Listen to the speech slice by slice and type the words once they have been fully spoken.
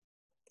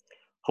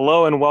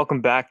Hello and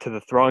welcome back to the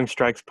Throwing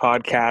Strikes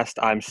podcast.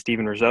 I'm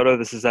Steven Risotto.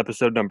 This is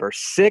episode number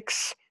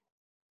six.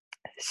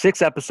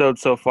 Six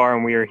episodes so far,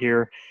 and we are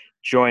here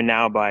joined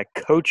now by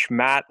Coach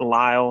Matt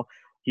Lyle.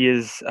 He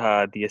is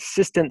the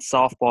assistant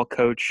softball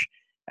coach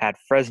at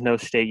Fresno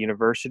State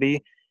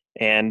University,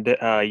 and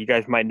you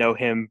guys might know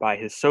him by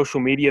his social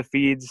media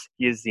feeds.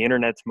 He is the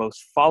internet's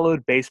most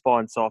followed baseball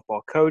and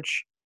softball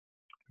coach.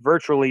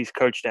 Virtually, he's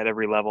coached at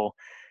every level.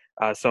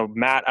 So,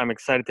 Matt, I'm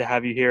excited to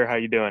have you here. How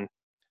you doing?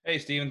 Hey,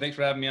 Steven. Thanks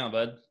for having me on,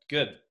 bud.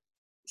 Good.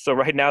 So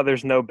right now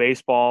there's no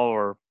baseball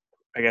or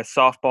I guess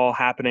softball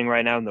happening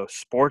right now, no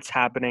sports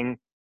happening.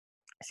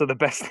 So the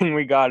best thing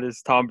we got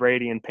is Tom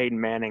Brady and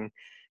Peyton Manning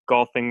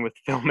golfing with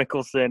Phil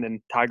Mickelson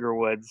and Tiger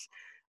Woods.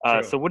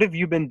 True. So what have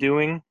you been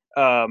doing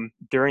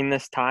during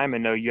this time? I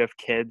know you have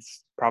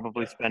kids,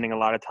 probably Yeah. spending a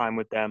lot of time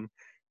with them.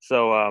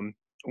 So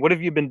what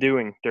have you been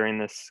doing during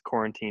this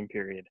quarantine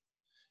period?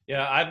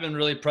 Yeah, I've been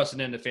really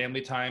pressing into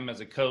family time as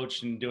a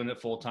coach and doing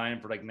it full time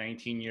for like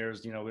 19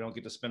 years. We don't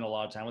get to spend a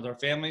lot of time with our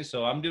family.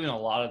 So I'm doing a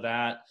lot of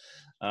that.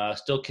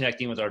 Still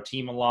connecting with our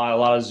team a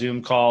lot of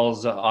Zoom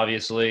calls,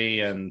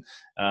 obviously. And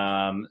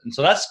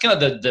so that's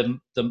kind of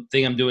the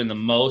thing I'm doing the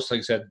most. Like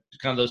I said,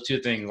 kind of those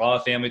two things, a lot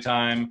of family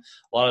time,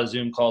 a lot of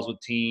Zoom calls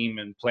with team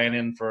and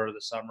planning for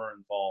the summer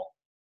and fall.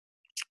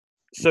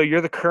 So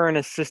you're the current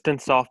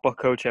assistant softball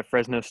coach at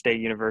Fresno State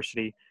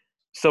University.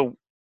 So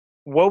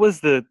what was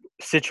the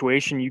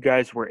situation you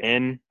guys were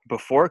in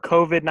before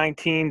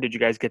COVID-19? Did you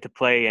guys get to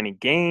play any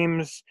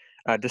games?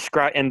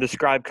 Describe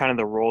kind of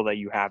the role that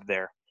you have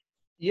there.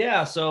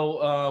 Yeah,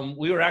 so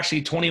we were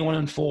actually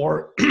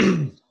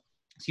 21-4.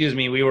 Excuse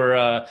me. We were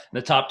in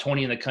the top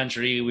 20 in the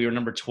country. We were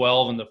number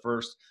 12 in the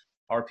first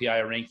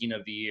RPI ranking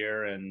of the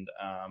year, and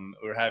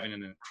we were having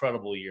an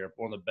incredible year,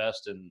 one of the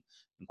best in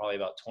probably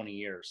about 20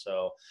 years.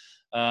 So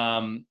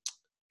um,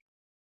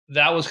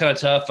 that was kind of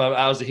tough.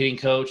 I was the hitting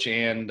coach,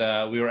 and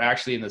we were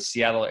actually in the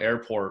Seattle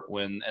airport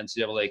when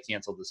NCAA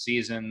canceled the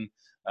season,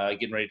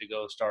 getting ready to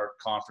go start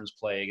conference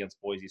play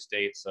against Boise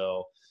State.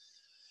 So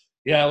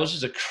yeah, it was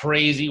just a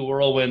crazy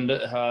whirlwind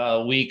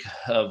week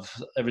of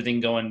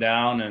everything going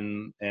down,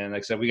 and like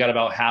I said, we got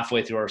about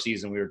halfway through our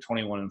season. We were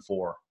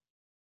 21-4.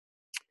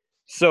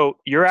 So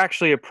you're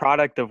actually a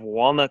product of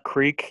Walnut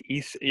Creek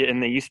East in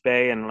the East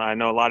Bay, and I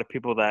know a lot of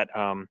people that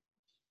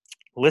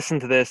listen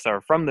to this are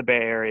from the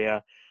Bay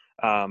Area.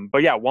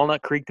 But yeah,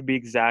 Walnut Creek to be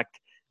exact.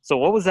 So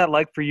what was that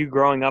like for you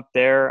growing up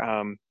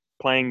there,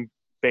 playing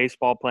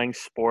baseball, playing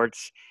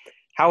sports?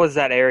 How was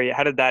that area?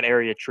 How did that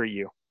area treat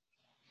you?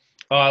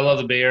 Oh, I love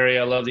the Bay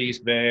Area. I love the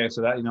East Bay.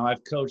 So that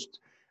I've coached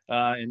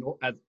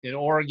in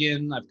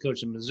Oregon. I've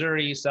coached in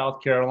Missouri,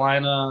 South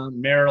Carolina,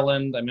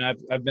 Maryland. I mean,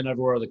 I've been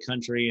everywhere in the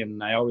country,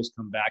 and I always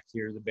come back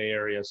here to the Bay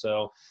Area.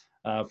 So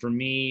for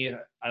me,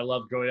 I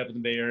love growing up in the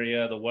Bay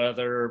Area, the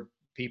weather,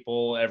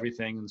 people,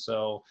 everything. And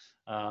so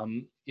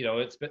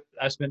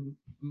I spent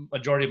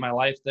majority of my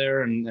life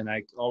there, and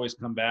I always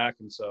come back.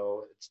 And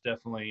so it's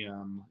definitely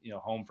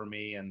home for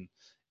me. And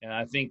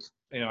I think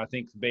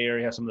the Bay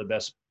Area has some of the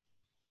best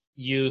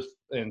youth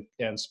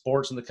and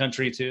sports in the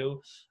country too,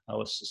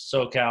 with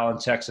SoCal and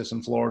Texas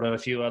and Florida and a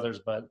few others.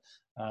 But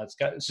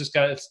it's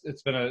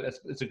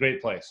a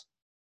great place.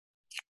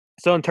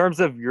 So in terms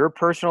of your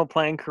personal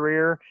playing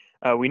career,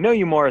 we know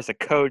you more as a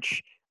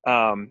coach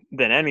than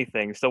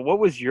anything. So what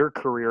was your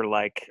career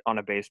like on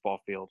a baseball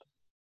field?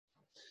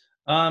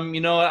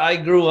 I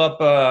grew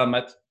up.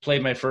 I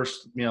played my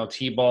first,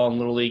 t-ball and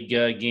little league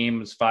game. I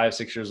was 5,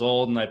 6 years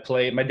old, and I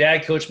played. My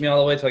dad coached me all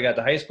the way till I got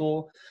to high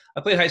school. I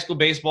played high school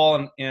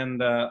baseball,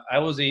 and I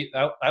was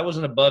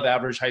an above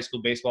average high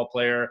school baseball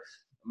player.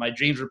 My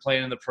dreams were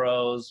playing in the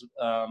pros,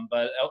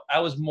 but I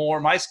was more.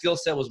 My skill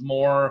set was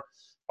more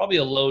probably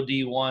a low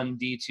D1,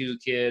 D2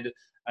 kid.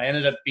 I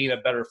ended up being a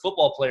better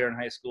football player in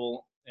high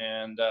school,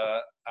 and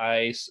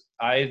I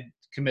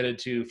committed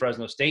to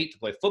Fresno State to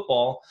play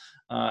football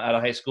out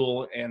of high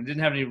school, and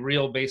didn't have any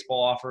real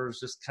baseball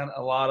offers, just kind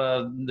of a lot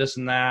of this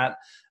and that.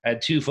 I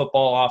had two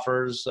football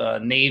offers,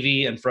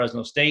 Navy and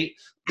Fresno State.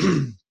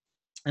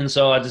 And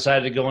so I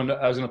decided to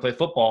I was going to play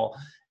football.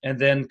 And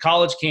then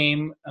college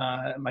came,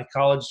 my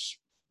college,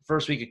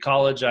 first week of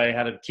college, I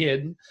had a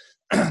kid,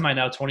 my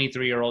now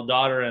 23-year-old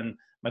daughter, and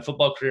my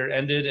football career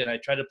ended, and I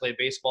tried to play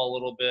baseball a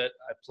little bit.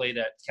 I played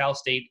at Cal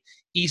State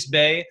East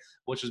Bay,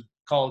 which was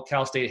called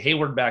Cal State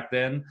Hayward back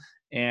then,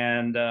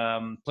 and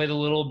played a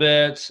little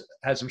bit,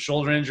 had some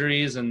shoulder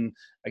injuries, and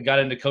I got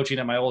into coaching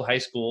at my old high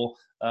school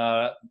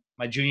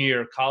my junior year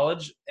of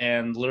college,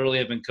 and literally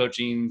have been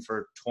coaching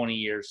for 20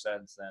 years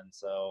since then.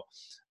 So,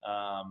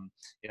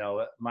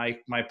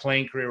 my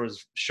playing career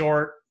was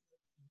short,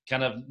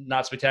 kind of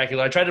not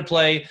spectacular. I tried to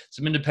play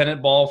some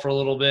independent ball for a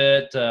little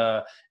bit.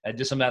 I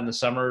did some of that in the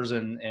summers,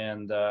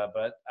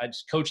 but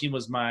coaching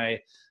was my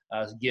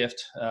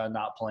gift,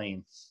 not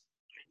playing.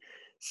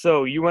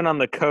 So you went on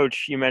the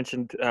coach, you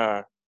mentioned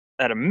at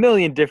a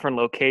million different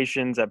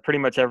locations at pretty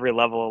much every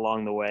level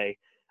along the way.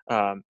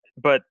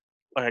 But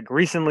like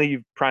recently,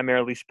 you've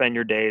primarily spent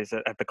your days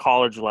at the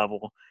college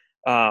level.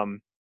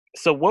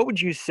 So what would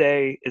you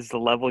say is the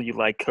level you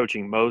like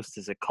coaching most?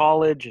 Is it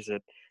college? Is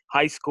it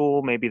high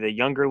school, maybe the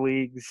younger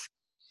leagues.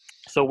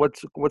 So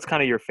what's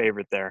kind of your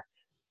favorite there?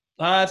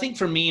 I think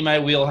for me, my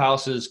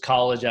wheelhouse is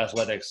college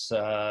athletics.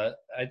 I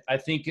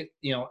think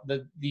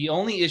the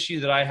only issue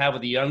that I have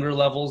with the younger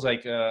levels,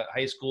 like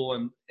high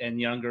school and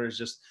younger, is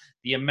just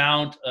the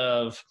amount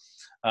of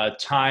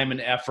time and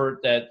effort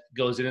that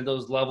goes into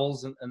those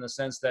levels, in the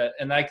sense that,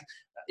 and like,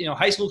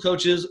 high school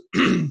coaches,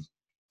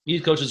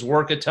 youth coaches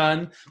work a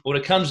ton. But when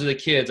it comes to the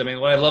kids, I mean,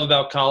 what I love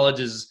about college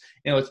is,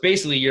 it's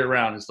basically year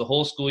round. It's the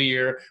whole school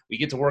year. We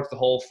get to work the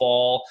whole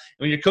fall.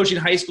 And when you're coaching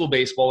high school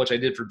baseball, which I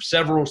did for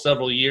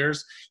several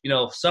years,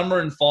 summer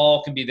and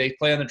fall can be, they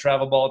play on the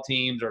travel ball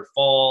teams, or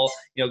fall,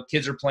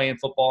 kids are playing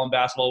football and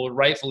basketball,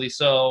 rightfully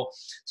so.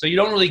 So you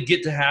don't really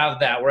get to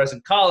have that. Whereas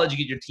in college, you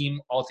get your team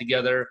all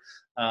together.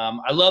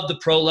 I love the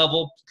pro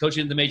level,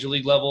 coaching at the major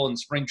league level, and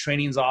spring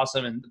training is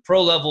awesome. And the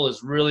pro level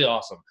is really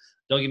awesome.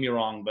 Don't get me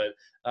wrong,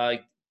 but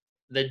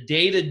the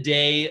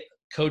day-to-day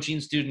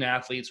coaching student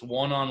athletes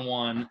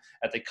one-on-one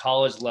at the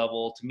college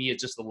level, to me,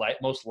 it's just the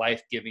most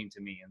life-giving to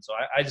me. And so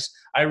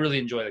I really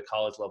enjoy the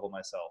college level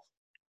myself.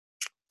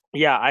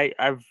 Yeah,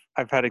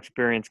 I've had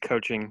experience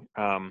coaching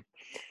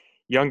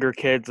younger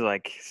kids,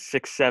 like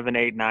 6, 7,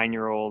 8,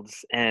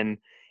 9-year-olds, and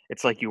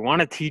it's like you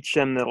want to teach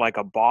them that, like,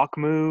 a balk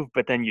move,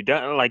 but then you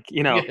don't, like,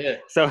 Yeah.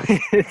 So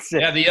it's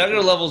Yeah, the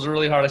younger levels are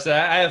really hard. I said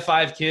I have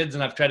 5 kids,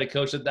 and I've tried to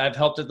coach it. I've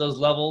helped at those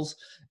levels,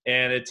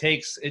 and it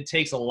takes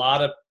a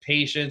lot of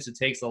patience. It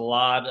takes a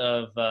lot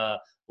of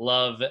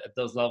love at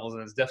those levels,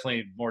 and it's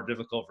definitely more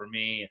difficult for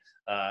me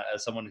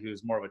as someone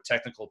who's more of a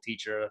technical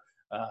teacher.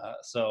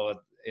 So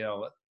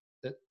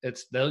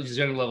it's those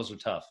younger levels are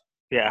tough.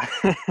 Yeah.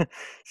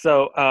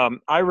 So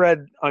I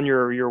read on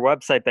your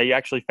website that you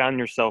actually found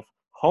yourself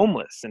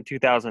homeless in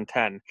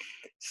 2010.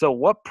 So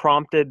what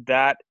prompted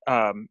that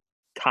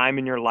time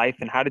in your life,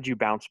 and how did you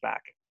bounce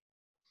back?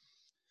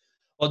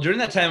 Well, during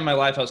that time in my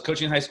life, I was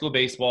coaching high school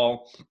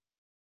baseball.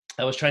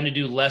 I was trying to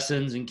do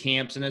lessons and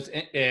camps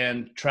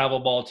and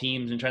travel ball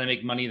teams, and trying to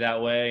make money that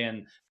way.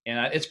 And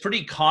it's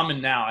pretty common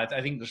now.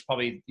 I think there's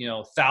probably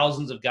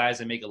thousands of guys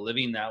that make a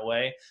living that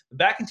way. But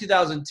back in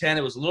 2010,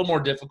 it was a little more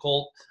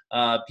difficult.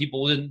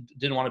 People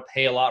didn't want to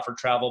pay a lot for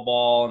travel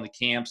ball and the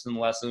camps and the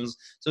lessons.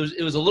 So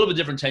it was a little bit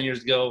different 10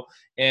 years ago.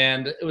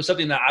 And it was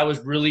something that I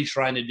was really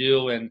trying to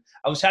do. And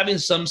I was having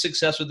some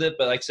success with it.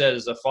 But like I said,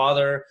 as a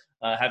father,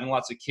 having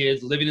lots of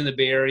kids, living in the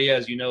Bay Area,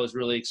 as you know, is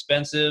really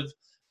expensive.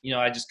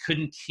 I just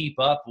couldn't keep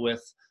up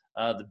with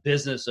the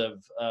business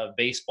of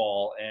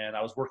baseball, and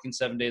I was working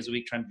 7 days a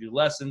week trying to do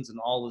lessons and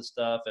all this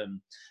stuff,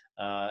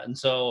 and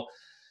so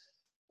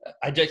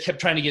I just kept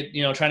trying to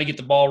get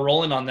the ball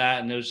rolling on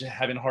that, and it was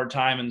having a hard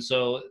time. And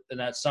so in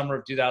that summer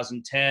of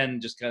 2010,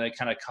 just kind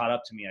of caught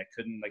up to me. I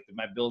couldn't, like,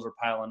 my bills were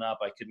piling up.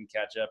 I couldn't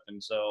catch up,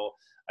 and so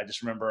I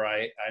just remember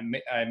I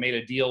made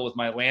a deal with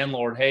my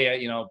landlord.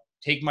 Hey,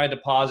 take my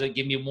deposit,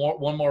 give me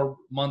one more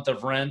month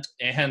of rent,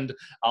 and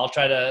I'll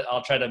try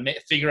to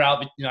figure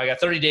out. I got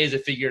 30 days to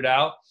figure it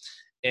out,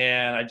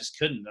 and I just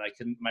couldn't.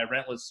 My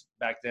rent was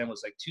back then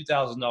was like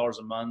 $2,000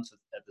 a month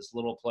at this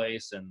little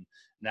place, and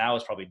now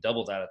it's probably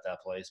double that at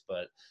that place.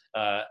 But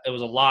it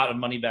was a lot of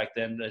money back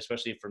then,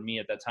 especially for me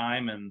at that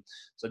time. And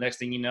so next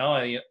thing you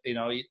know,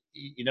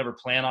 you never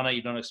plan on it,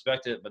 you don't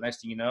expect it, but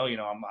next thing you know,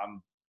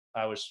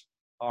 I was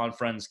on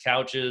friends'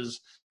 couches,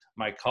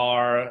 my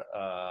car.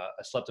 I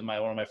slept in one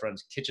of my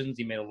friend's kitchens.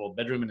 He made a little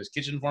bedroom in his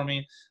kitchen for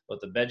me with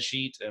a bed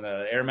sheet and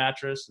an air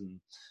mattress. And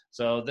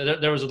so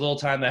there was a little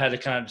time that I had to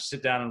kind of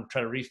sit down and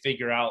try to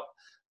refigure out.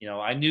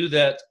 I knew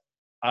that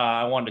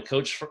I wanted to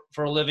coach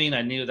for a living.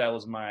 I knew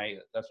that's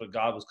what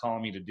God was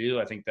calling me to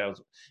do. I think that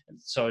was,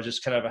 so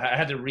I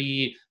had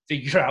to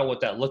figure out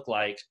what that looked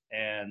like,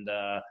 and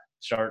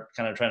start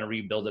kind of trying to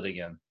rebuild it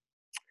again.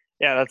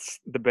 Yeah, that's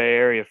the Bay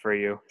Area for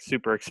you.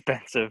 Super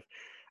expensive.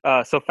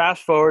 So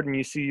fast forward, and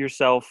you see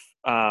yourself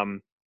a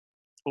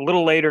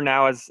little later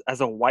now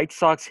as a White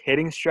Sox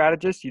hitting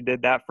strategist. You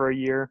did that for a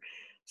year.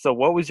 So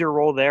what was your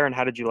role there, and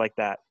how did you like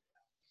that?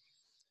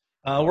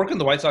 Working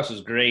the White Sox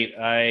was great.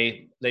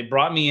 They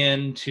brought me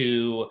in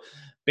to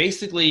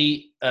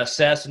basically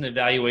assess and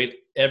evaluate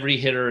every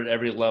hitter at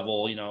every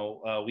level.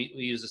 We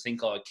use this thing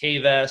called a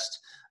K-Vest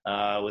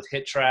with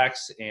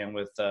HitTrax and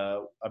with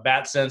a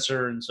bat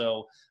sensor. And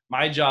so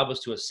my job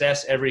was to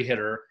assess every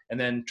hitter and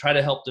then try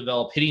to help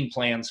develop hitting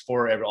plans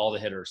for all the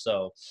hitters.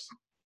 So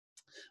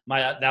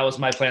that was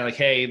my plan. Like,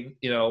 hey,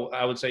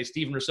 I would say,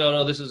 Steven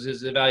Risotto, this is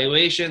his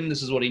evaluation.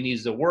 This is what he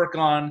needs to work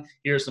on.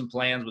 Here's some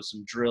plans with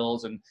some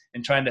drills, and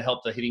trying to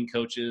help the hitting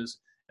coaches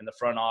in the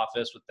front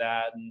office with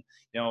that, and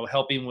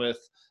helping with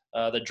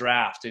the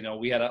draft.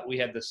 We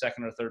had the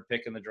second or third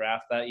pick in the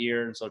draft that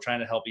year, and so trying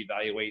to help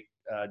evaluate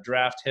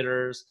draft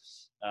hitters.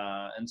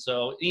 And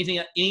so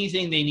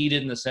anything they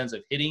needed in the sense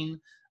of hitting,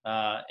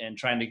 and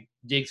trying to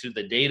dig through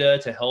the data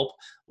to help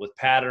with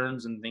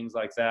patterns and things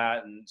like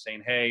that, and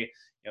saying, hey,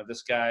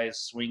 this guy's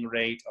swing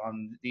rate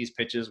on these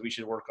pitches, we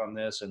should work on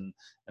this. And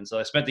so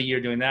I spent the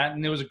year doing that,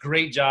 and it was a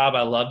great job.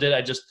 I loved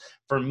it.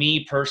 For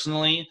me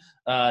personally,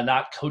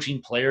 not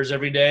coaching players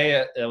every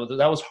day, that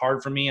was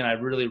hard for me. And I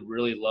really,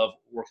 really love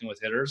working with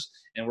hitters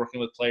and working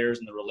with players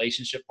and the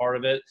relationship part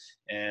of it.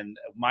 And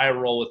my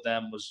role with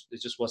them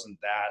it just wasn't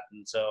that.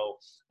 And so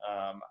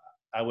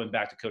I went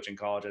back to coaching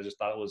college. I just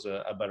thought it was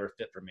a better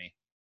fit for me.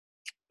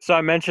 So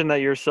I mentioned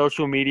that your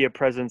social media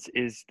presence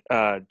is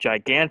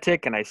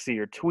gigantic, and I see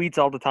your tweets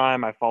all the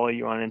time. I follow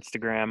you on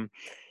Instagram,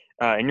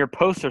 and your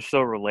posts are so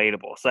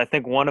relatable. So I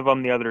think one of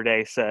them the other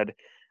day said,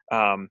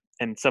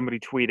 and somebody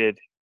tweeted,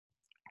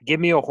 "Give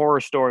me a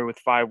horror story with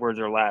 5 words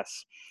or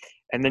less."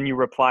 And then you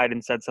replied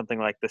and said something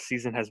like, "The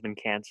season has been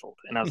canceled."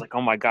 And I was like,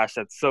 oh my gosh,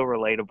 that's so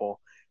relatable.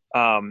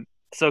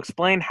 So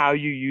explain how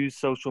you use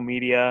social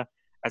media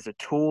as a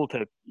tool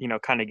to,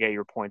 kind of get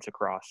your points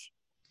across.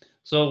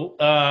 So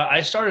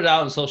I started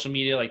out in social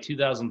media like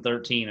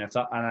 2013.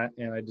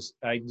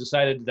 I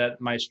decided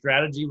that my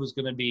strategy was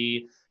going to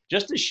be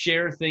just to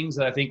share things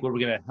that I think were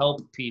going to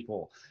help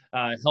people,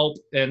 help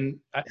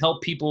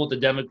people with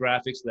the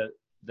demographics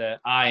that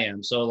I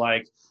am. So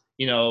like,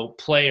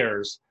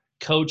 players,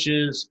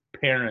 coaches,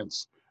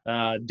 parents,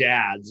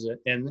 dads.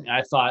 And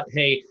I thought,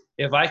 hey,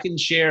 if I can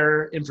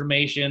share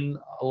information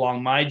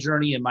along my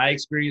journey and my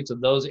experience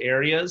in those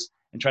areas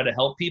and try to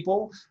help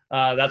people,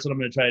 that's what I'm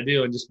going to try to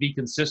do, and just be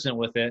consistent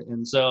with it.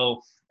 And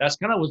so that's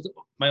kind of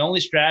my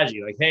only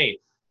strategy. Like, hey,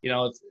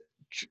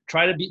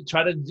 try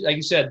to, like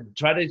you said,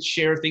 try to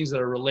share things that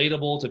are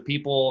relatable to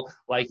people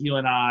like you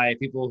and I,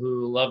 people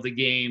who love the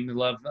game,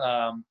 love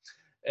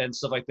and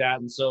stuff like that.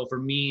 And so for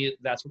me,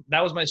 that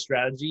was my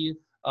strategy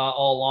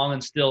all along,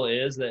 and still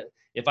is. That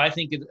if I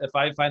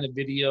find a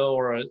video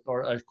or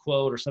a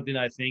quote or something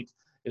that I think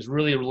is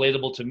really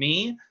relatable to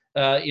me,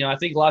 I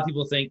think a lot of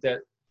people think that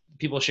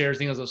people share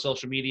things on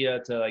social media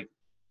to like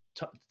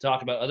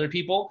talk about other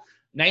people.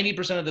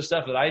 90% of the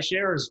stuff that I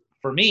share is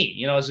for me.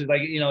 It's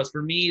like, it's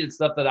for me. It's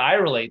stuff that I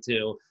relate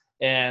to,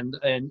 and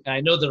I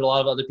know that a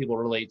lot of other people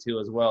relate to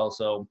as well.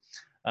 So,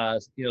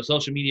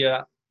 social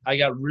media, I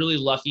got really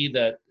lucky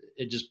that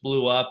it just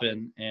blew up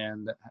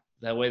and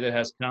that way that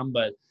has come.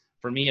 But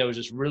for me, I was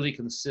just really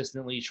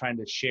consistently trying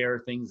to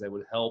share things that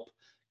would help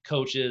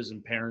coaches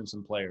and parents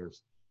and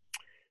players.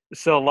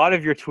 So a lot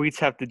of your tweets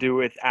have to do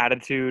with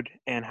attitude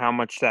and how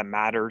much that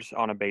matters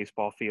on a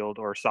baseball field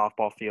or a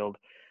softball field.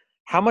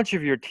 How much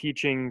of your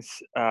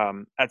teachings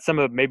at some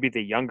of maybe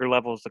the younger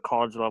levels, the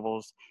college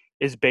levels,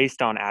 is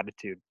based on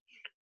attitude?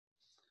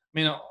 I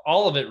mean,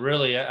 all of it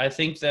really. I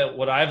think that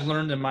what I've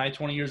learned in my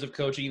 20 years of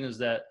coaching is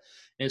that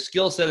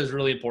skill set is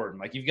really important.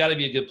 Like, you've got to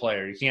be a good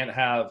player. You can't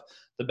have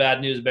the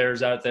bad news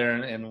bears out there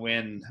and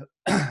win.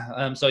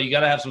 So you got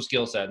to have some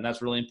skill set, and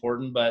that's really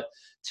important. But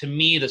to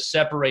me, the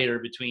separator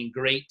between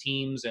great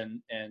teams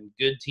and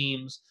good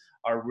teams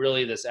are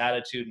really this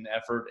attitude and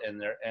effort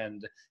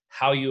and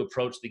how you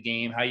approach the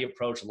game, how you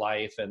approach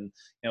life. And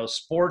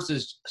sports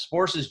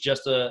is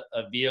just a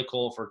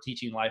vehicle for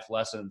teaching life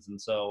lessons. And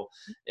so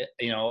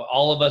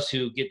all of us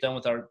who get done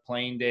with our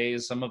playing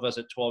days, some of us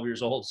at 12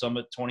 years old, some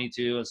at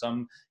 22, and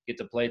some get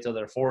to play till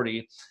they're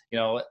 40,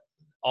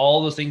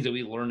 all the things that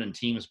we learn in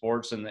team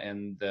sports and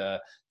the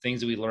things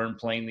that we learn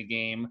playing the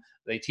game,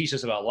 they teach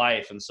us about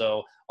life. And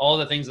so all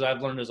the things that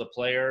I've learned as a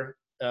player,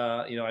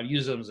 I've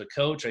used them as a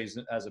coach, I use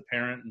them as a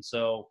parent. And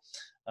so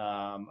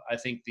I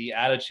think the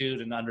attitude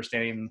and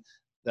understanding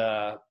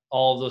that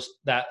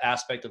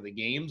aspect of the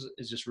games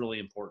is just really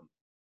important.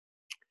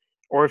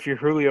 Or if you're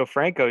Julio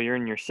Franco, you're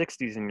in your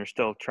 60s and you're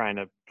still trying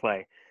to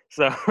play.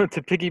 So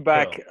to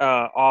piggyback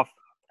off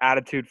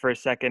attitude for a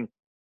second,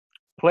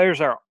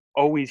 players are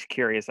always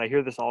curious. I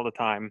hear this all the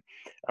time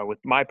with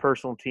my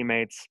personal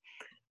teammates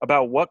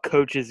about what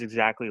coaches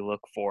exactly look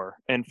for.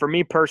 And for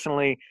me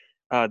personally,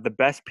 the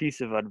best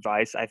piece of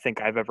advice I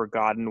think I've ever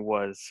gotten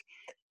was,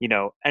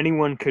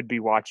 anyone could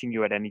be watching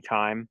you at any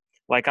time.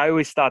 Like, I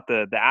always thought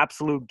the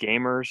absolute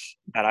gamers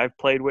that I've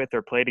played with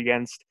or played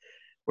against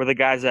were the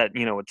guys that,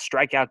 would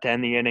strike out to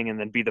end the inning and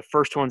then be the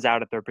first ones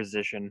out at their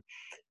position.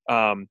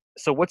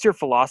 So what's your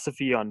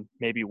philosophy on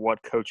maybe what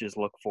coaches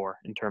look for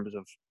in terms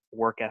of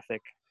work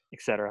ethic,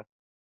 et cetera?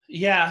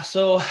 Yeah.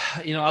 So,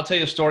 I'll tell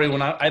you a story.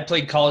 When I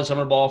played college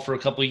summer ball for a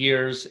couple of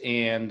years,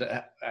 and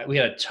we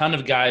had a ton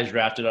of guys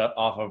drafted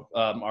off of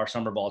our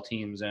summer ball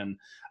teams. And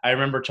I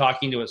remember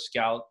talking to a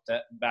scout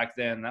that back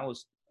then, that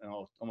was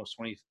almost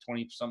 20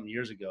 something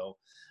years ago,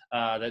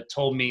 that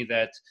told me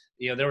that,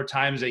 there were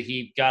times that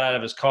he got out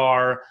of his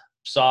car,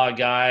 saw a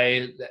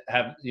guy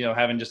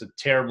having just a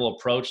terrible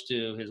approach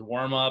to his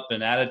warm up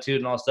and attitude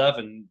and all stuff.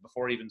 And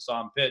before he even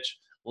saw him pitch,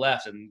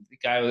 left, and the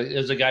guy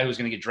is a guy who's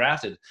going to get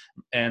drafted.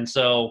 And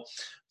so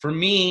for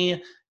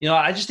me,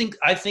 I think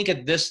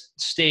at this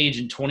stage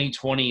in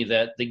 2020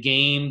 that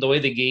the way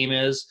the game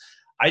is,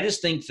 I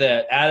just think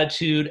that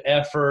attitude,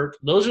 effort,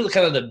 those are the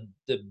kind of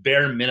the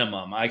bare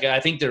minimum. I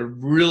think they're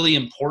really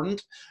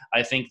important.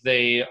 I think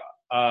they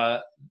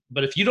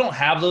but if you don't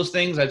have those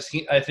things,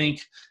 I think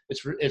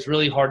it's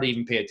really hard to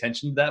even pay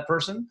attention to that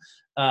person,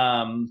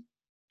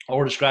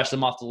 or to scratch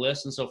them off the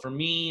list. And so for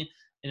me,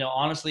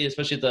 honestly,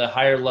 especially at the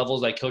higher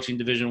levels, like coaching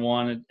Division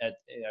I,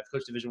 I've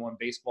coached Division I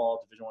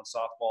baseball, Division I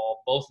softball,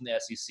 both in the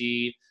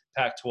SEC,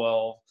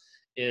 Pac-12,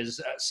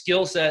 is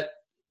skill set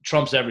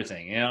trumps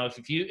everything.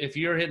 If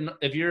you're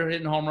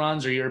hitting home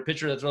runs, or you're a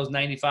pitcher that throws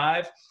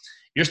 95,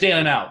 you're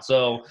standing out.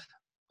 So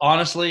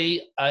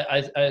honestly,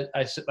 I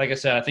like I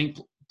said, I think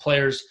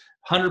players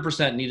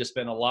 100% need to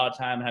spend a lot of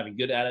time having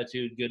good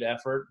attitude, good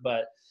effort.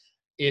 But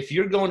if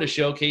you're going to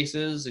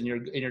showcases and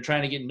you're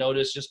trying to get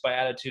noticed just by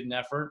attitude and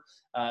effort,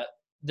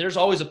 there's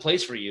always a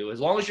place for you, as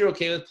long as you're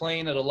okay with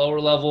playing at a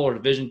lower level or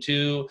Division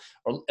II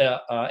or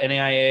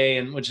NAIA,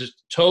 and which is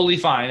totally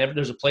fine.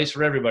 There's a place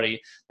for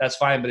everybody. That's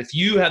fine. But if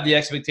you have the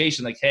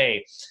expectation, like,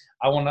 hey,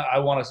 I want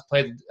to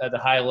play at the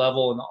high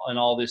level and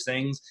all these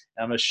things,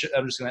 and I'm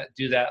just gonna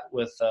do that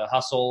with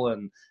hustle,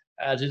 and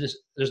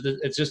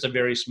it's just a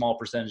very small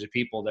percentage of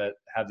people that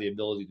have the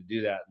ability to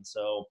do that. And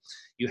so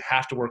you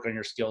have to work on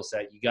your skill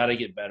set. You got to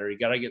get better. You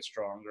got to get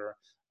stronger.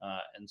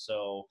 And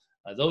so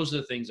those are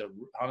the things that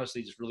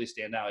honestly just really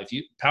stand out. If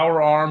you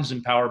power arms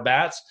and power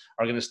bats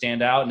are going to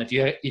stand out, and if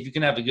you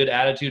can have a good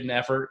attitude and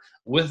effort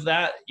with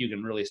that, you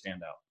can really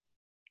stand out.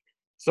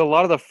 So a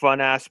lot of the fun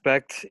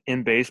aspect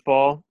in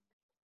baseball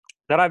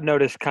that I've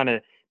noticed kind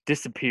of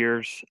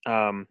disappears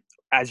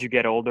as you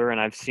get older,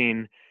 and I've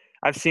seen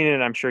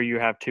it. I'm sure you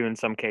have too in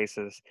some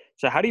cases.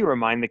 So how do you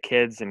remind the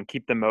kids and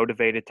keep them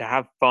motivated to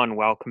have fun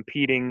while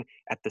competing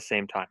at the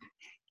same time?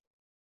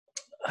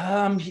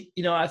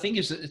 I think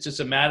it's just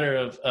a matter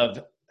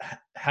of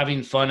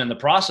having fun in the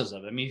process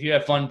of it. I mean, if you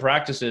have fun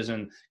practices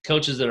and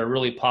coaches that are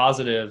really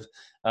positive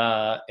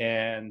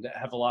and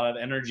have a lot of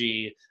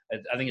energy,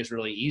 I think it's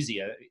really easy.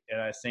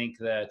 And I think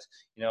that,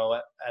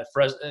 at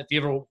if you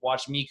ever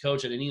watch me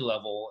coach at any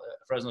level,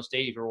 at Fresno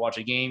State, if you ever watch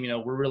a game,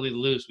 we're really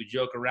loose. We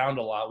joke around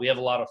a lot. We have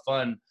a lot of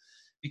fun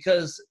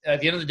because at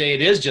the end of the day,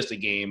 it is just a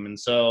game. And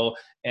so,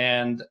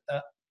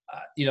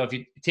 if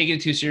you take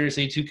it too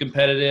seriously, too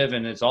competitive,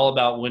 and it's all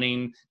about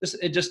winning,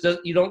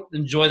 you don't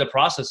enjoy the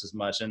process as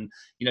much. And,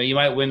 you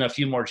might win a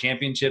few more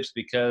championships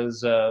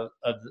because of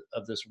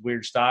this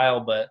weird style,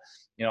 but,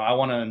 I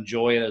want to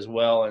enjoy it as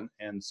well.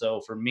 And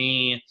so for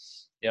me,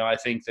 I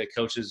think that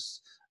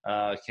coaches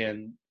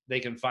can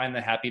find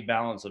the happy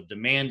balance of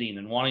demanding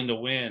and wanting to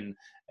win,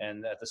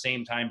 and at the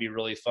same time be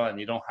really fun.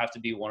 You don't have to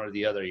be one or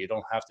the other. You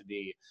don't have to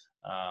be,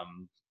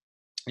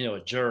 a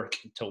jerk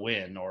to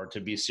win or to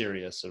be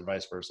serious, or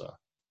vice versa.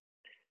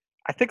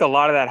 I think a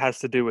lot of that has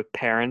to do with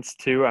parents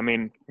too. I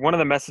mean, one of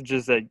the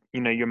messages that,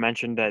 you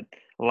mentioned that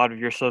a lot of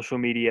your social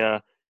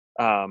media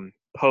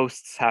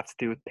posts have to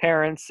do with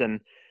parents, and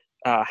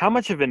how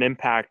much of an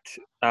impact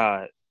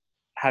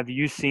have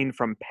you seen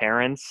from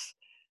parents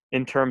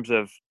in terms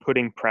of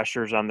putting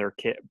pressure on their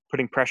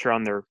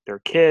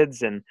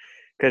kids, and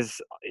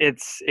because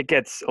it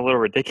gets a little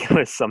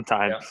ridiculous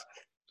sometimes. Yeah.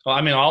 Well,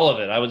 I mean, all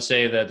of it. I would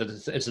say that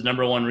it's the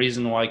number one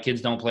reason why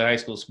kids don't play high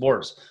school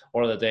sports,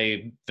 or that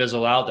they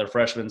fizzle out their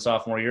freshman and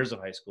sophomore years of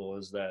high school,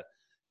 is that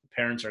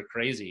parents are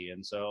crazy.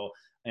 And so,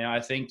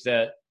 I think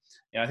that,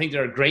 I think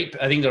there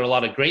are a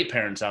lot of great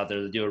parents out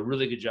there that do a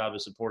really good job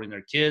of supporting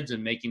their kids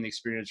and making the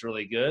experience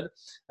really good.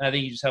 And I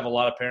think you just have a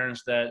lot of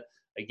parents that,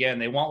 again,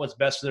 they want what's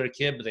best for their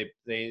kid, but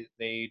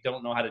they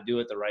don't know how to do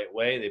it the right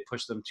way. They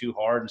push them too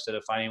hard instead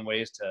of finding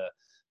ways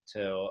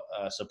to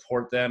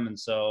support them. And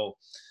so,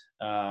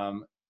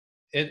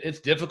 it's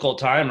a difficult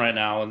time right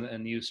now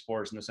in youth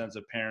sports, in the sense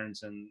of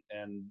parents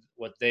and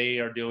what they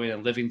are doing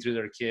and living through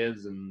their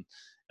kids and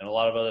a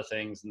lot of other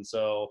things. And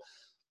so,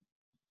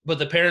 but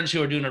the parents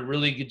who are doing a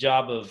really good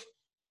job of,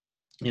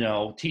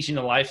 teaching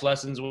the life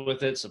lessons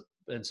with it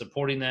and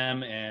supporting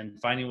them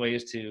and finding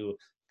ways to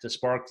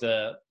spark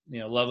the,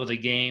 love of the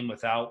game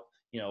without,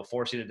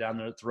 forcing it down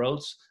their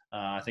throats.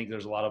 I think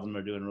there's a lot of them that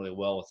are doing really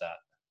well with that.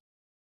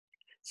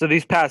 So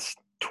these past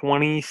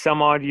 20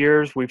 some odd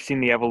years, we've seen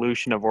the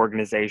evolution of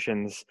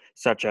organizations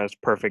such as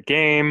Perfect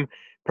Game,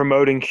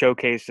 promoting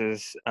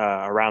showcases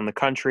around the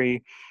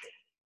country.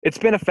 It's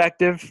been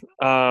effective.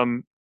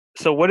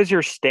 So what is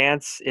your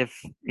stance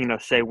if,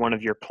 say one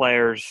of your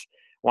players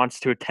wants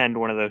to attend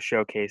one of those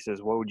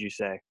showcases? What would you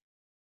say?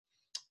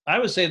 I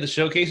would say the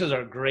showcases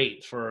are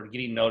great for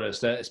getting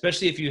noticed,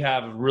 especially if you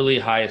have a really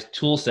high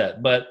tool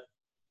set. But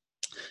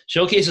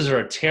showcases are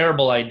a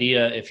terrible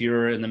idea if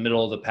you're in the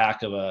middle of the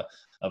pack of a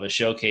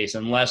showcase,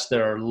 unless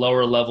there are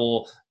lower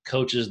level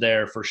coaches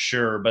there for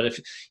sure. But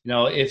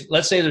if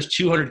let's say there's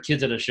 200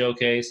 kids at a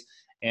showcase,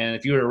 and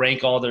if you were to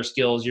rank all their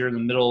skills, you're in the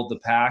middle of the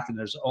pack, and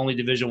there's only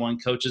Division I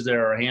coaches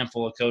there, or a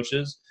handful of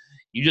coaches,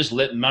 you just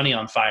lit money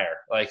on fire.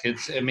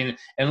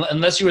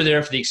 Unless you were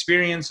there for the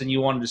experience and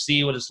you wanted to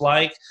see what it's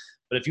like.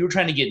 But if you were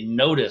trying to get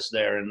noticed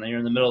there, and you're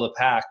in the middle of the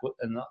pack or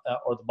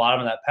the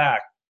bottom of that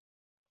pack,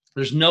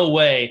 there's no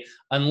way,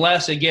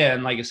 unless,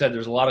 again, like I said,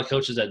 there's a lot of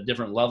coaches at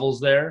different levels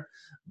there.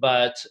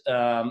 But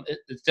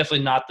it's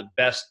definitely not the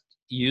best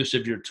use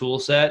of your tool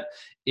set,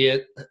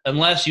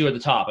 unless you're at the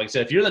top. Like I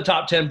said, if you're in the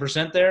top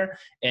 10% there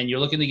and you're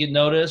looking to get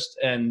noticed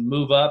and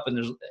move up,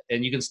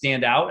 and you can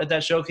stand out at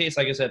that showcase,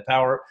 like I said,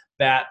 power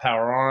bat,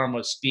 power arm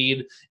with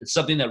speed, it's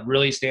something that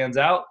really stands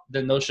out,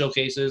 then those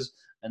showcases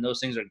and those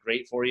things are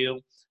great for you.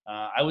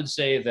 I would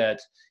say that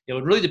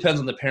it really depends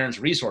on the parents'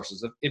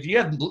 resources. If you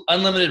have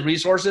unlimited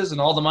resources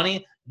and all the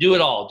money, do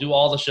it all. Do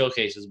all the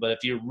showcases. But if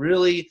you're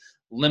really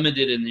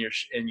limited in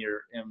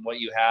what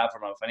you have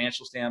from a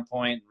financial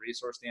standpoint,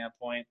 resource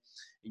standpoint,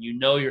 and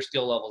your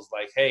skill levels,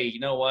 like, hey, you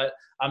know what?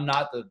 I'm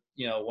not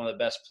one of the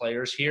best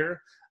players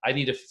here. I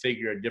need to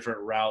figure a different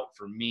route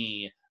for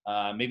me.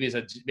 Maybe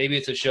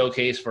it's a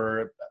showcase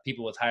for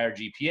people with higher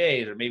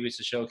GPAs, or maybe it's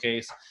a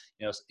showcase,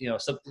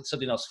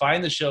 something else.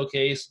 Find the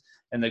showcase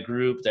and the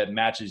group that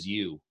matches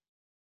you.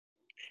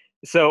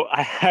 So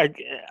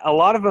a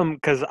lot of them,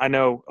 because I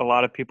know a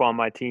lot of people on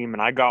my team,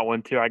 and I got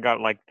one too. I got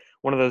like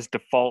one of those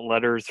default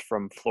letters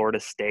from Florida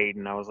State,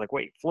 and I was like,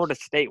 wait, Florida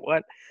State,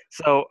 what?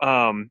 So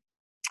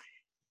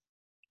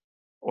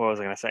what was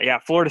I going to say? Yeah,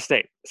 Florida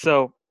State.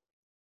 So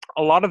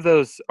a lot of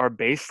those are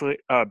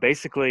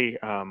basically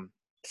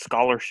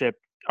scholarship,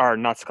 or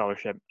not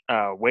scholarship,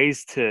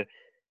 ways to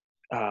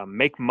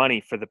make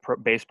money for the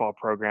baseball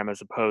program,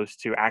 as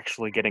opposed to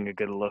actually getting a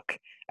good look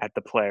at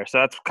the player. So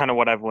that's kind of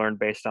what I've learned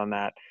based on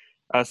that.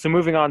 So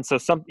moving on, so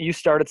you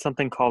started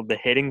something called the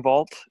Hitting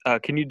Vault.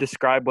 Can you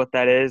describe what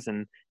that is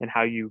and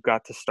how you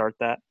got to start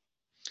that?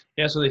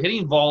 Yeah, so the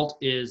Hitting Vault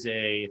is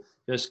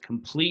this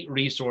complete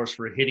resource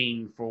for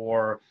hitting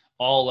for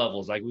all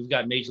levels. Like, we've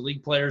got major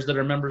league players that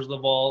are members of the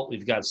Vault.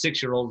 We've got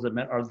 6-year-olds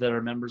that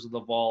are members of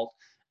the Vault,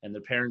 and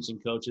their parents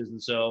and coaches.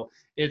 And so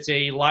it's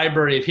a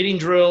library of hitting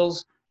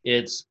drills.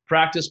 It's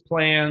practice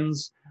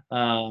plans.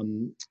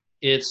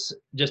 It's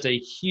just a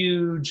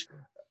huge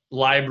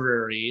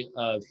library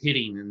of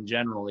hitting in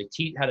general, like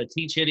how to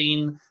teach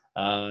hitting,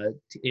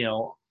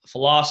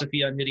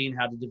 philosophy on hitting,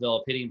 how to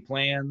develop hitting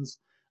plans.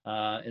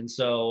 And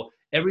so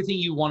everything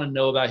you want to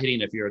know about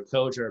hitting, if you're a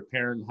coach or a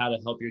parent, how to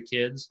help your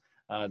kids,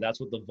 that's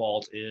what the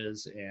Vault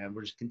is. And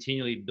we're just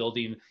continually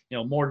building,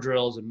 more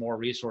drills and more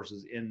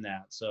resources in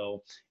that.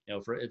 So,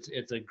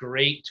 it's a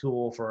great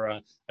tool for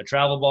a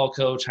travel ball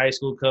coach, high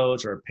school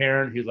coach, or a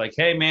parent who's like,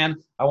 hey man,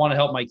 I want to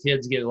help my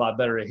kids get a lot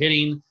better at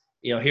hitting.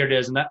 Here it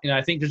is. And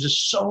I think there's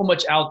just so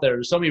much out there.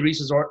 There's so many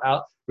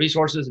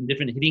resources and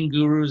different hitting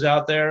gurus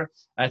out there.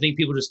 I think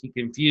people just get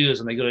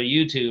confused, and they go to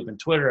YouTube and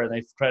Twitter, and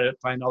they try to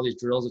find all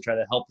these drills to try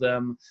to help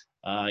them.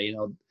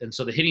 And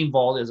so the Hitting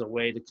Vault is a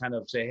way to kind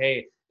of say,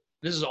 hey,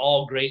 this is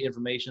all great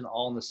information,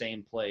 all in the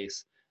same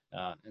place.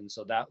 And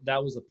so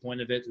that was the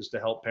point of it, is to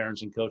help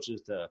parents and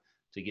coaches to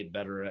get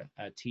better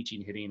at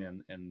teaching hitting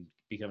and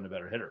becoming a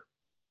better hitter.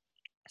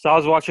 So I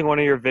was watching one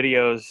of your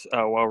videos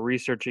while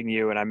researching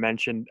you,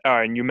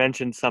 and you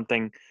mentioned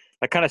something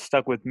that kind of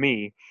stuck with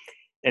me,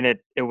 and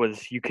it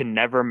was, you can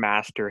never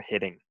master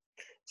hitting.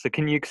 So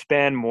can you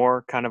expand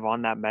more kind of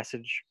on that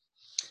message?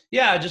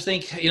 Yeah, I just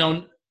think,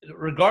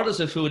 regardless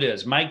of who it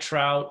is, Mike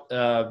Trout,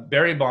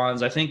 Barry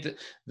Bonds, I think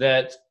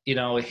that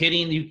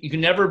hitting, you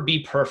can never be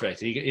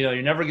perfect.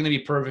 You're never going to be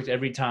perfect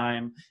every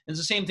time. And it's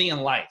the same thing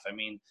in life. I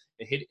mean,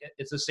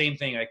 it's the same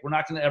thing. Like, we're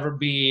not going to ever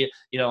be,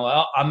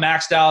 I'm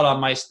maxed out on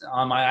my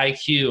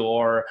IQ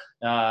or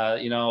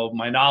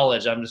my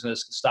knowledge. I'm just going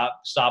to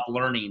stop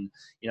learning.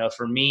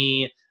 For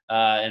me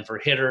and for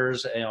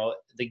hitters,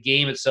 the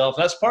game itself.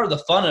 That's part of the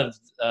fun of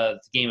the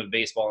game of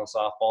baseball and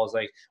softball, is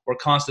like, we're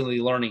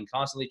constantly learning,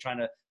 constantly trying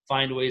to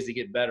find ways to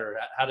get better,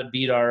 how to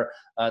beat our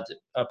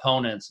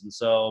opponents. And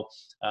so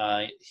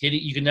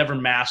hitting, you can never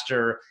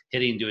master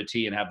hitting to a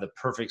tee and have the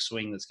perfect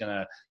swing that's going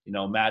to,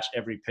 match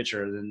every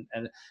pitcher.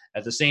 And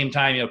at the same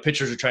time,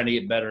 pitchers are trying to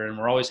get better, and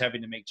we're always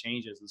having to make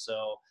changes. And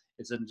so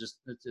it's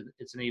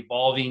an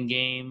evolving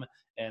game,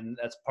 and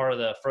that's part of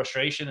the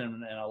frustration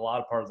and a lot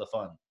of part of the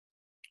fun.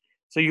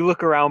 So you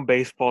look around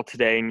baseball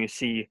today and you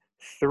see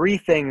three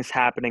things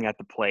happening at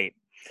the plate: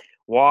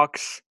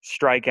 walks,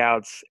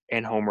 strikeouts,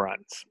 and home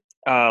runs.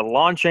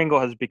 Launch angle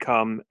has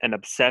become an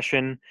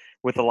obsession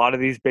with a lot of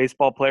these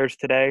baseball players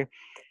today.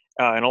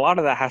 And a lot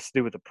of that has to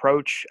do with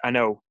approach. I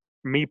know,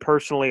 me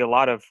personally,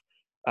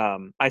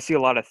 I see a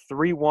lot of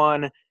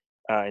 3-1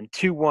 and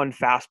 2-1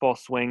 fastball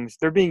swings.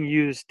 They're being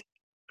used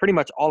pretty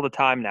much all the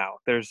time now.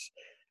 There's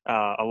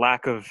a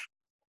lack of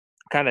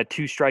kind of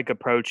 2-strike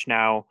approach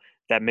now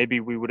that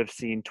maybe we would have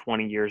seen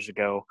 20 years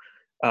ago.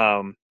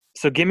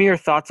 So give me your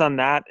thoughts on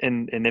that.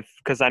 And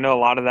because I know a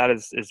lot of that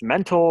is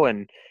mental,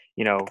 and,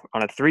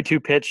 on a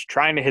 3-2 pitch,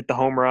 trying to hit the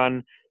home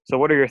run. So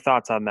what are your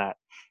thoughts on that?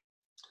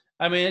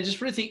 I mean,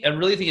 I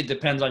really think it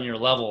depends on your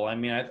level. I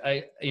mean,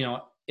 I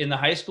in the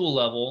high school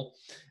level,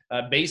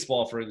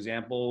 baseball, for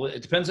example,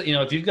 it depends.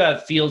 If you've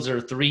got fields that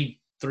are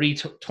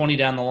 320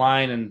 down the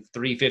line and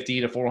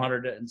 350 to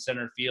 400 in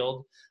center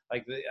field,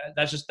 like,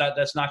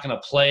 that's not going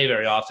to play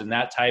very often.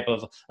 That type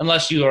of,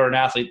 unless you are an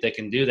athlete that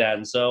can do that.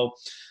 And so,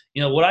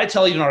 what I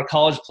tell even our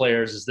college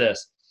players is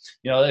this: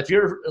 if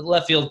your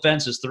left field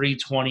fence is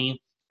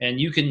 320 and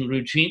you can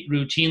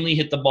routinely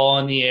hit the ball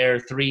in the air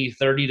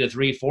 330 to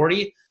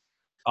 340.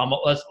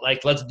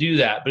 Let's do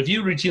that. But if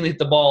you routinely hit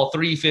the ball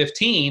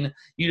 315,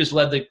 you just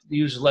led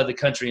the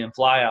country in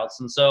flyouts.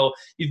 And so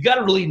you've got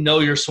to really know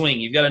your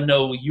swing. You've got to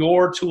know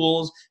your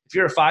tools. If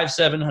you're a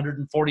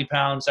 5'7",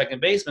 140-pound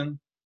second baseman,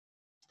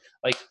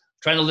 like,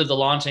 trying to live the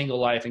launch angle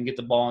life and get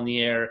the ball in the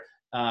air,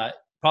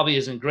 probably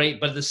isn't great.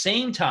 But at the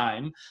same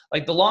time,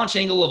 like the launch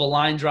angle of a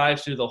line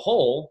drive through the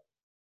hole,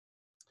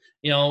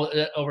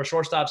 over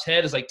shortstop's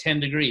head is like 10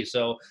 degrees.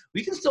 So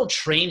we can still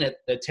train at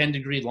the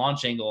 10-degree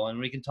launch angle, and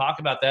we can talk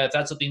about that if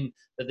that's something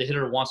that the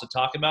hitter wants to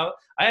talk about.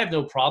 I have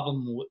no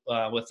problem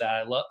with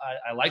that.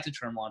 I like the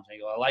term launch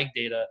angle. I like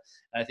data,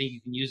 and I think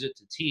you can use it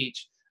to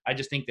teach. I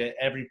just think that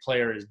every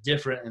player is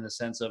different in the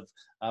sense of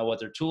what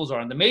their tools are.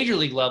 On the major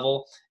league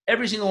level,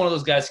 every single one of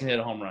those guys can hit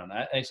a home run.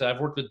 So I've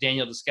worked with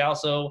Daniel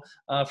Descalso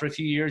for a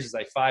few years. He's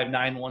like 5'9",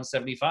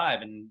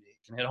 175, and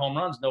can hit home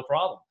runs, no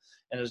problem.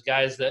 And there's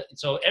guys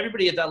so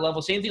everybody at that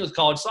level, same thing with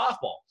college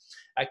softball.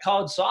 At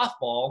college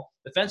softball,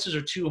 the fences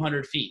are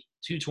 200 feet,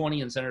 220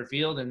 in center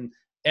field, and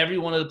every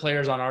one of the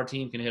players on our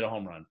team can hit a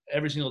home run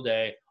every single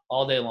day,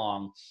 all day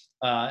long.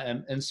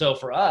 And so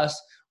for us,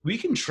 we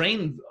can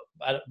train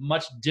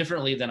much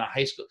differently than a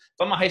high school. If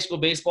I'm a high school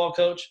baseball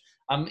coach,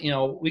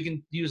 we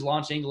can use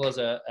launch angle as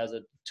a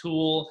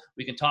tool.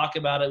 We can talk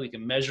about it, we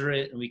can measure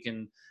it, and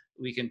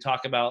we can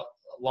talk about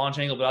launch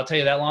angle. But I'll tell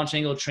you, that launch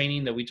angle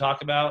training that we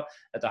talk about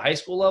at the high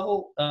school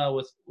level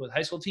with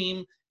high school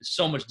team is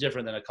so much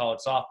different than a college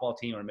softball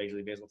team or a major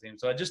league baseball team.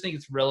 So I just think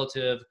it's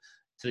relative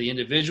to the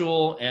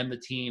individual and the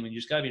team, and you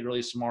just got to be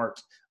really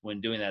smart when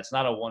doing that. It's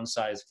not a one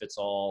size fits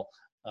all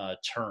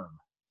term.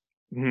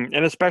 Mm-hmm.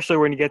 And especially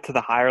when you get to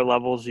the higher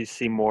levels, you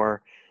see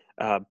more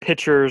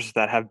pitchers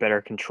that have better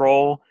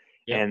control.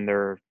 Yep. And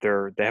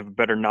they have a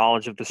better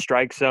knowledge of the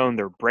strike zone.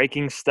 Their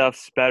breaking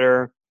stuff's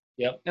better.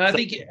 Yep. And I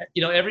think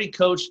every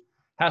coach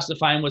has to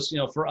find what's,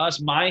 for us,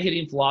 my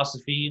hitting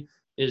philosophy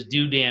is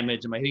do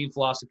damage, and my hitting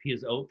philosophy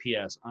is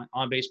OPS,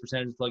 on base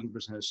percentage, slugging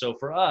percentage. So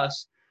for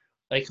us,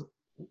 like,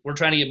 we're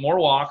trying to get more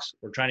walks,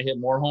 we're trying to hit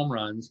more home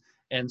runs,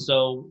 and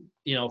so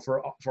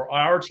for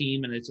our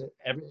team, and it's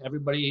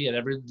everybody at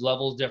every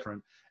level is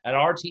different. At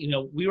our team,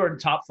 we were in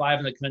top 5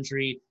 in the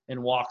country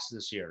in walks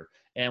this year,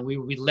 and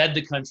we led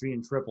the country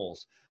in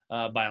triples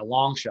by a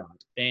long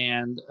shot,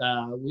 and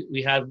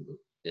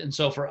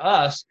so for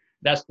us,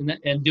 that's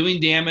and doing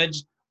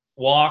damage,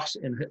 walks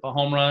and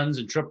home runs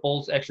and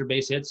triples, extra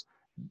base hits,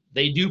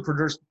 they do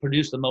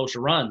produce the most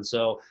runs.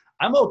 So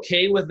I'm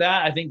okay with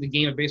that. I think the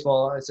game of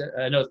baseball,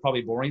 I know it's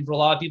probably boring for a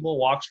lot of people,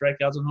 walks,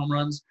 strikeouts, and home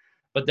runs,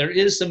 but there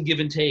is some give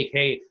and take.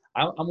 Hey,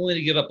 I'm willing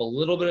to give up a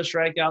little bit of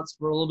strikeouts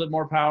for a little bit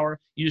more power.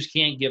 You just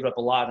can't give up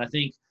a lot. And I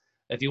think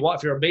if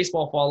you're a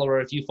baseball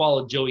follower, if you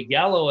follow Joey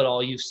Gallo at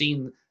all, you've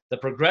seen the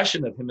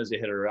progression of him as a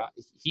hitter.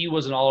 He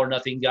was an all or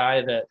nothing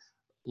guy that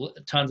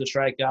tons of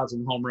strikeouts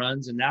and home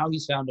runs, and now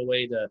he's found a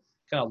way to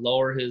kind of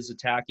lower his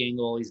attack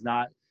angle.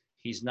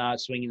 He's not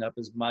swinging up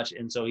as much,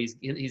 and so he's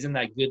in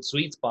that good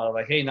sweet spot of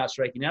like, hey, not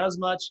striking out as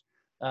much,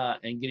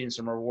 and getting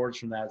some rewards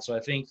from that. So I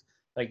think,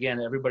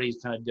 again, everybody's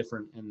kind of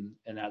different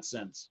in that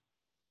sense.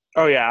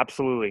 Oh yeah,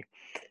 absolutely.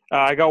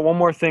 I got one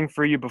more thing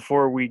for you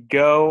before we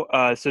go.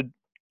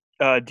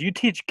 Do you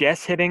teach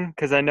guess hitting?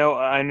 Because I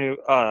knew.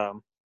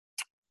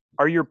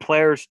 Are your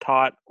players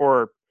taught,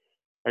 or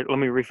let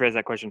me rephrase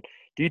that question.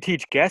 Do you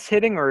teach guess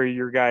hitting, or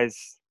are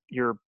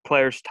your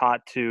players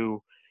taught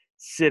to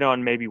sit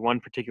on maybe one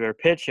particular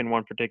pitch in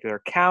one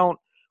particular count,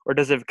 or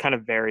does it kind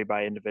of vary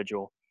by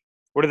individual?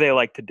 What do they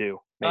like to do?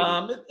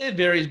 It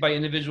varies by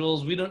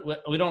individuals. We don't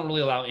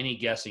really allow any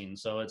guessing.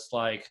 So it's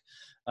like,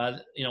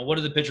 what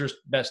are the pitcher's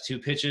best 2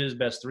 pitches,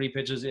 best 3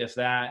 pitches, if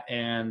that,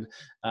 and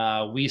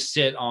we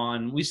sit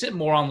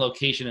more on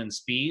location and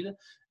speed.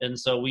 And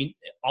so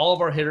all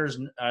of our hitters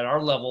at our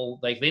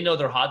level, like, they know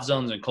their hot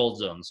zones and cold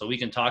zones. So we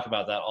can talk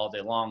about that all day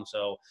long.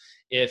 So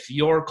if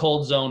your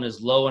cold zone is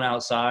low and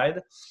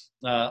outside,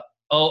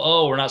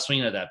 we're not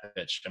swinging at that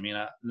pitch. I mean,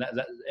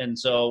 and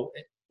so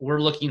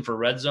we're looking for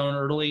red zone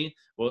early,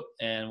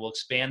 and we'll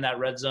expand that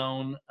red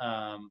zone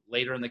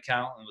later in the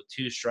count with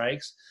 2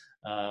 strikes.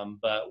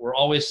 But we're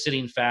always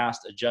sitting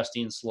fast,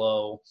 adjusting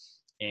slow,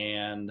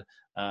 and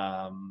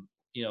from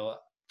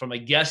a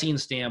guessing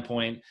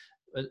standpoint,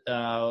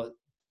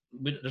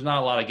 there's not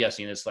a lot of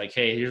guessing. It's like,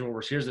 hey,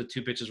 here's the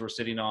 2 pitches we're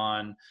sitting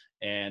on,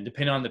 and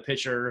depending on the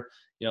pitcher,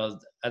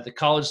 at the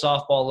college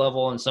softball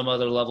level and some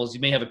other levels,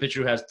 you may have a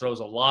pitcher who throws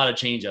a lot of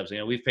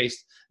changeups. We've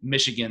faced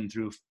Michigan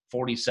through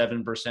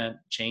 47%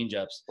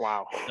 changeups.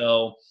 Wow.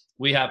 So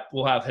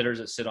we'll have hitters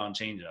that sit on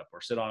changeup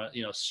or sit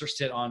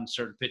on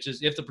certain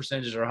pitches if the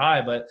percentages are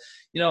high. But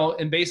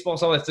in baseball,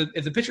 so if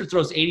the pitcher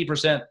throws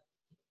 80%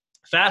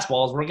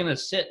 fastballs, we're going to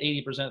sit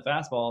 80%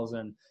 fastballs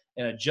and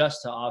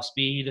adjust to off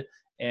speed.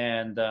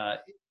 And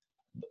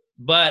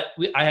but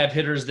I have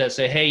hitters that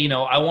say, hey,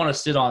 I want to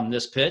sit on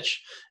this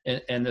pitch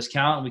and this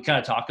count, and we kind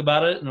of talk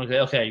about it, and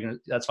okay,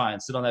 that's fine,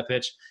 sit on that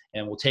pitch,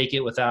 and we'll take it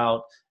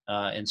without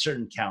in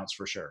certain counts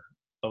for sure.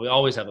 But we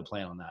always have a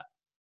plan on that.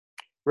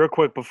 Real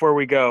quick before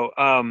we go,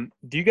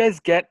 do you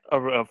guys get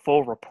a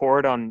full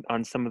report on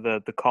some of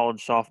the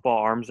college softball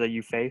arms that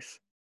you face?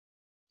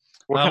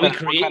 What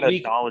kind of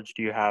knowledge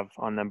do you have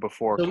on them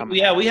before coming?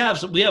 Yeah, we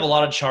have a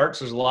lot of charts.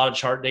 There's a lot of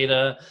chart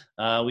data.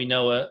 We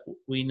know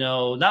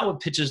not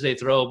what pitches they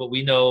throw, but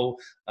we know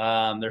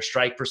their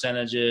strike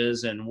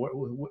percentages and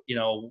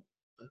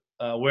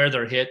where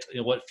they're hit,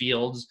 what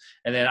fields.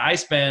 And then I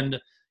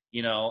spend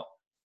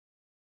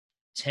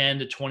 10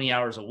 to 20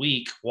 hours a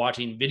week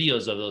watching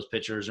videos of those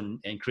pitchers and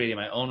creating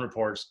my own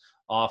reports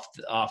off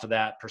of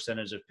that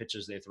percentage of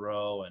pitches they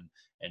throw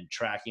and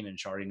tracking and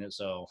charting it.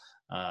 So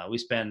we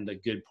spend a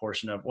good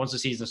portion of, once the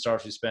season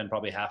starts, we spend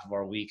probably half of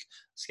our week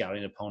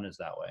scouting opponents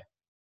that way.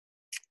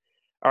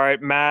 All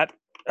right, Matt,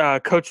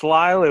 Coach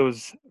Lyle, it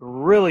was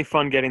really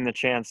fun getting the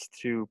chance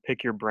to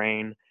pick your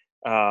brain.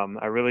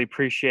 I really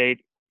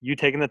appreciate you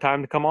taking the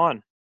time to come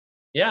on.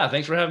 Yeah,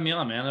 thanks for having me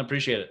on, man. I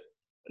appreciate it.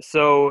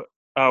 So,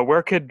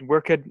 where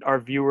could our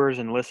viewers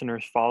and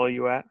listeners follow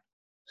you at?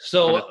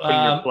 So, Put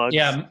in your plugs.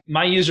 yeah,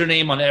 my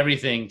username on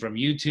everything from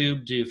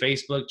YouTube to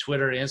Facebook,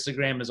 Twitter,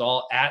 Instagram is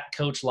all at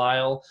Coach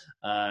Lyle.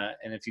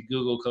 And if you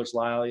Google Coach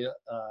Lyle,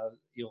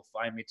 you'll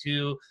find me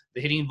too.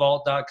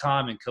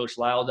 TheHittingVault.com and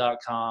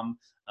CoachLyle.com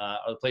are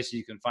the places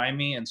you can find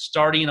me. And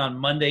starting on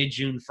Monday,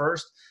 June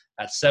 1st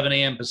at 7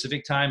 a.m.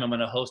 Pacific time, I'm going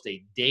to host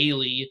a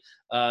daily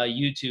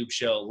YouTube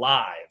show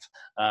live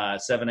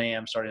at 7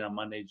 a.m. starting on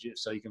Monday.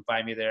 So you can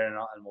find me there, and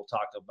we'll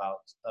talk about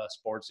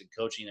sports and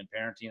coaching and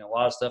parenting, a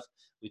lot of stuff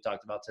we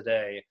talked about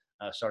today,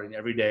 starting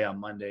every day on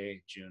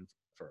Monday, June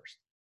 1st.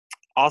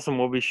 Awesome.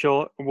 We'll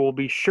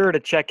be sure to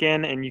check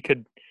in,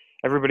 and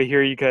everybody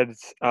here, you could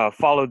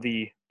follow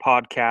the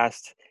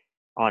podcast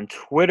on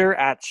Twitter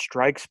at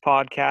Strikes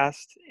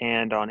Podcast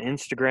and on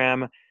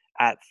Instagram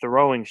at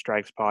Throwing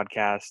Strikes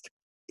Podcast.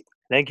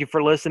 Thank you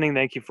for listening.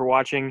 Thank you for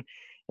watching,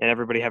 and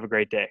everybody have a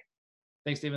great day. Thanks, Stephen.